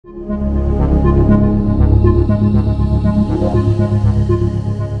Hi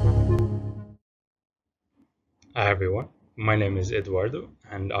everyone, my name is Eduardo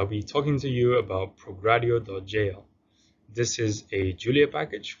and I'll be talking to you about Progradio.jl. This is a Julia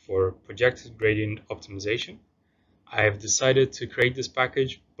package for projected gradient optimization. I have decided to create this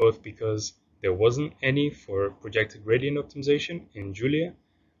package both because there wasn't any for projected gradient optimization in Julia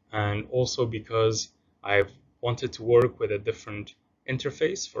and also because I've wanted to work with a different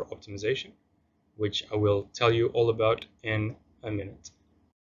interface for optimization, which I will tell you all about in a minute.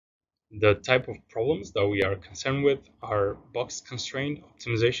 The type of problems that we are concerned with are box-constrained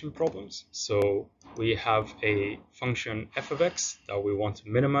optimization problems. So we have a function f of x that we want to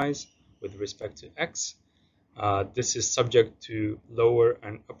minimize with respect to x. This is subject to lower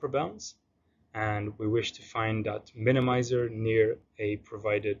and upper bounds, and we wish to find that minimizer near a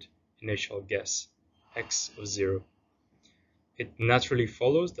provided initial guess, x of 0. It naturally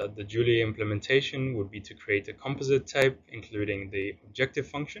follows that the Julia implementation would be to create a composite type, including the objective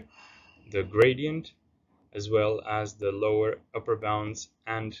function, the gradient, as well as the lower upper bounds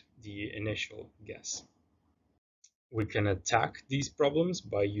and the initial guess. We can attack these problems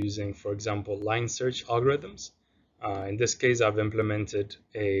by using, for example, line search algorithms. In this case, I've implemented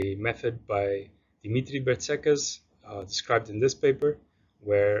a method by Dimitri Bertsekas, described in this paper,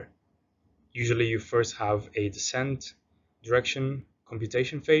 where usually you first have a descent direction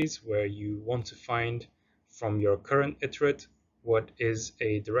computation phase where you want to find from your current iterate what is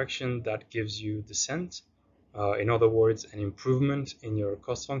a direction that gives you descent. In other words, an improvement in your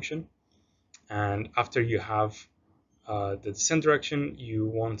cost function. And after you have the descent direction, you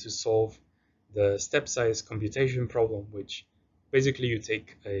want to solve the step size computation problem, which basically you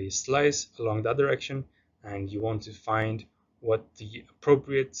take a slice along that direction and you want to find what the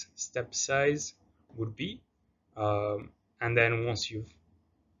appropriate step size would be. And then once you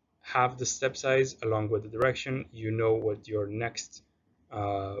have the step size along with the direction, you know what your next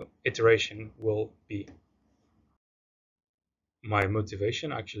iteration will be. My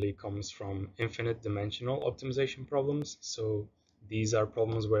motivation actually comes from infinite dimensional optimization problems. So these are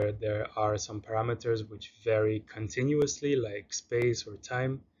problems where there are some parameters which vary continuously, like space or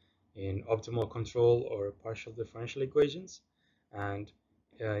time, in optimal control or partial differential equations. And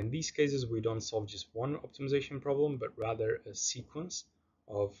in these cases, we don't solve just one optimization problem, but rather a sequence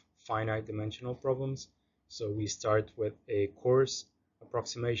of finite dimensional problems. So we start with a coarse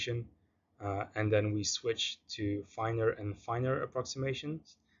approximation, and then we switch to finer and finer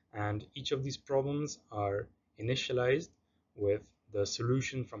approximations. And each of these problems are initialized with the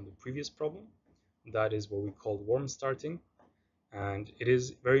solution from the previous problem. That is what we call warm starting. And it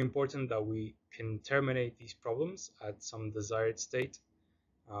is very important that we can terminate these problems at some desired state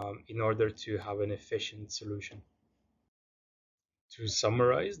in order to have an efficient solution. To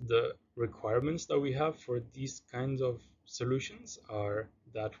summarize, the requirements that we have for these kinds of solutions are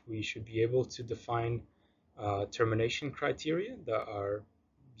that we should be able to define termination criteria that are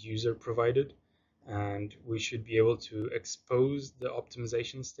user provided, and we should be able to expose the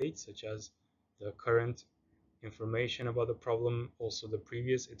optimization state, such as the current information about the problem, also the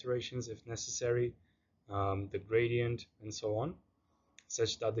previous iterations if necessary, the gradient, and so on,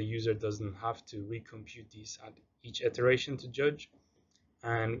 such that the user doesn't have to recompute these at each iteration to judge.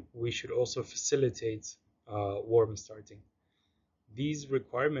 And we should also facilitate warm starting. These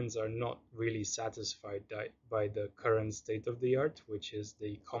requirements are not really satisfied by the current state of the art, which is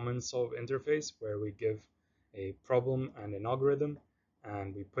the common solve interface, where we give a problem and an algorithm,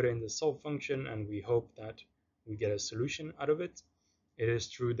 and we put in the solve function, and we hope that we get a solution out of it. It is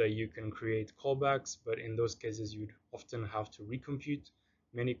true that you can create callbacks, but in those cases, you'd often have to recompute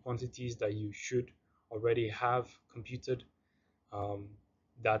many quantities that you should already have computed.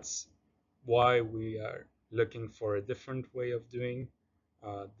 That's why we are looking for a different way of doing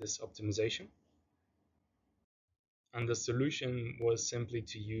this optimization. And the solution was simply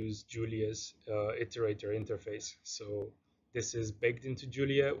to use Julia's iterator interface. So this is baked into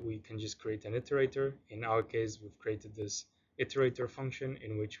Julia. We can just create an iterator. In our case, we've created this iterator function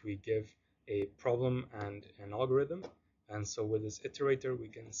in which we give a problem and an algorithm. And so with this iterator, we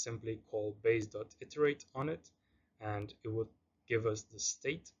can simply call base.iterate on it, and it would give us the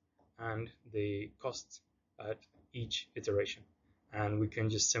state and the cost at each iteration. And we can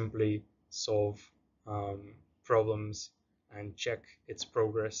just simply solve problems and check its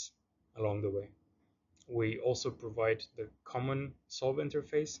progress along the way. We also provide the common solve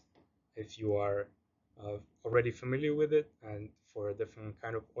interface if you are already familiar with it and for a different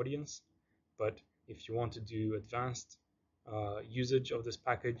kind of audience. But if you want to do advanced usage of this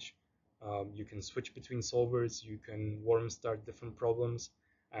package, you can switch between solvers, you can warm start different problems,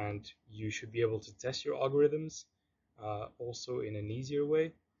 and you should be able to test your algorithms also in an easier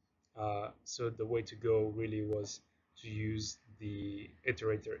way. So the way to go really was to use the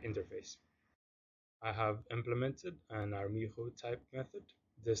iterator interface. I have implemented an Armijo type method.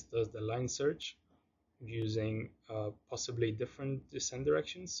 This does the line search using possibly different descent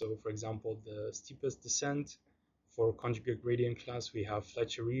directions. So for example, the steepest descent for conjugate gradient class, we have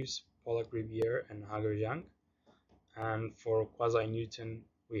Fletcher-Reeves, Pollack-Riviere, and Hager-Yang. And for quasi-Newton,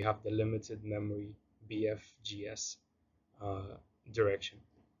 we have the limited memory BFGS direction.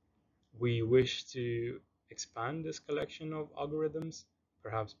 We wish to expand this collection of algorithms,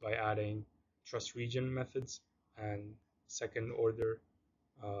 perhaps by adding trust region methods and second order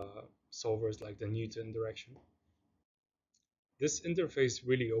solvers like the Newton direction. This interface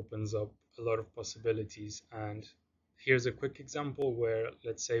really opens up a lot of possibilities, and here's a quick example where,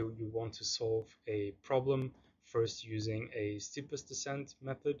 let's say you want to solve a problem first using a steepest descent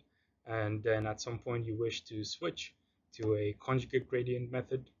method, and then at some point you wish to switch to a conjugate gradient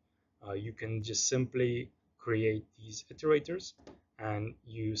method. You can just simply create these iterators, and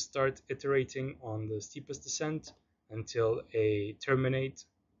you start iterating on the steepest descent until a terminate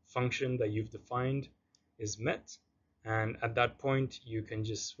function that you've defined is met, and at that point you can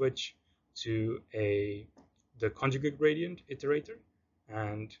just switch to the conjugate gradient iterator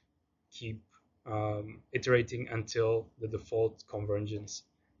and keep iterating until the default convergence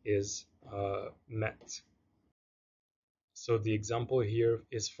is met. So the example here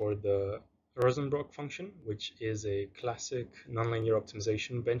is for the Rosenbrock function, which is a classic nonlinear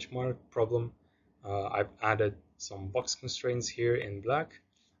optimization benchmark problem. I've added some box constraints here in black,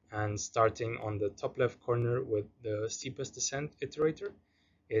 and starting on the top left corner with the steepest descent iterator,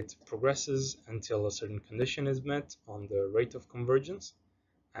 it progresses until a certain condition is met on the rate of convergence,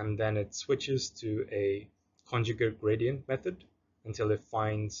 and then it switches to a conjugate gradient method until it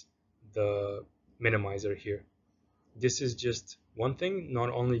finds the minimizer here. This is just one thing. Not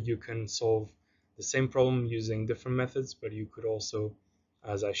only you can solve the same problem using different methods, but you could also,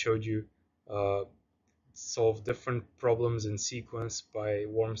 as I showed you, solve different problems in sequence by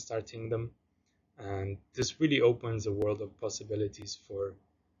warm starting them. And this really opens a world of possibilities for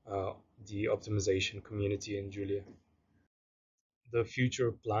the optimization community in Julia. The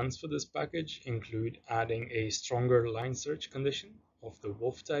future plans for this package include adding a stronger line search condition of the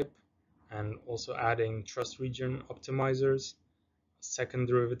wolf type, and also adding trust region optimizers, second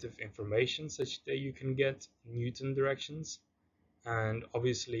derivative information such that you can get Newton directions, and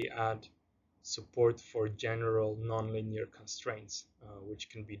obviously add support for general nonlinear constraints, which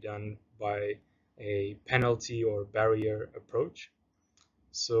can be done by a penalty or barrier approach.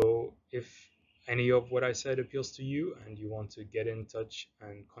 So if any of what I said appeals to you and you want to get in touch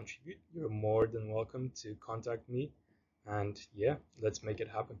and contribute, you're more than welcome to contact me. And yeah, let's make it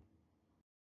happen.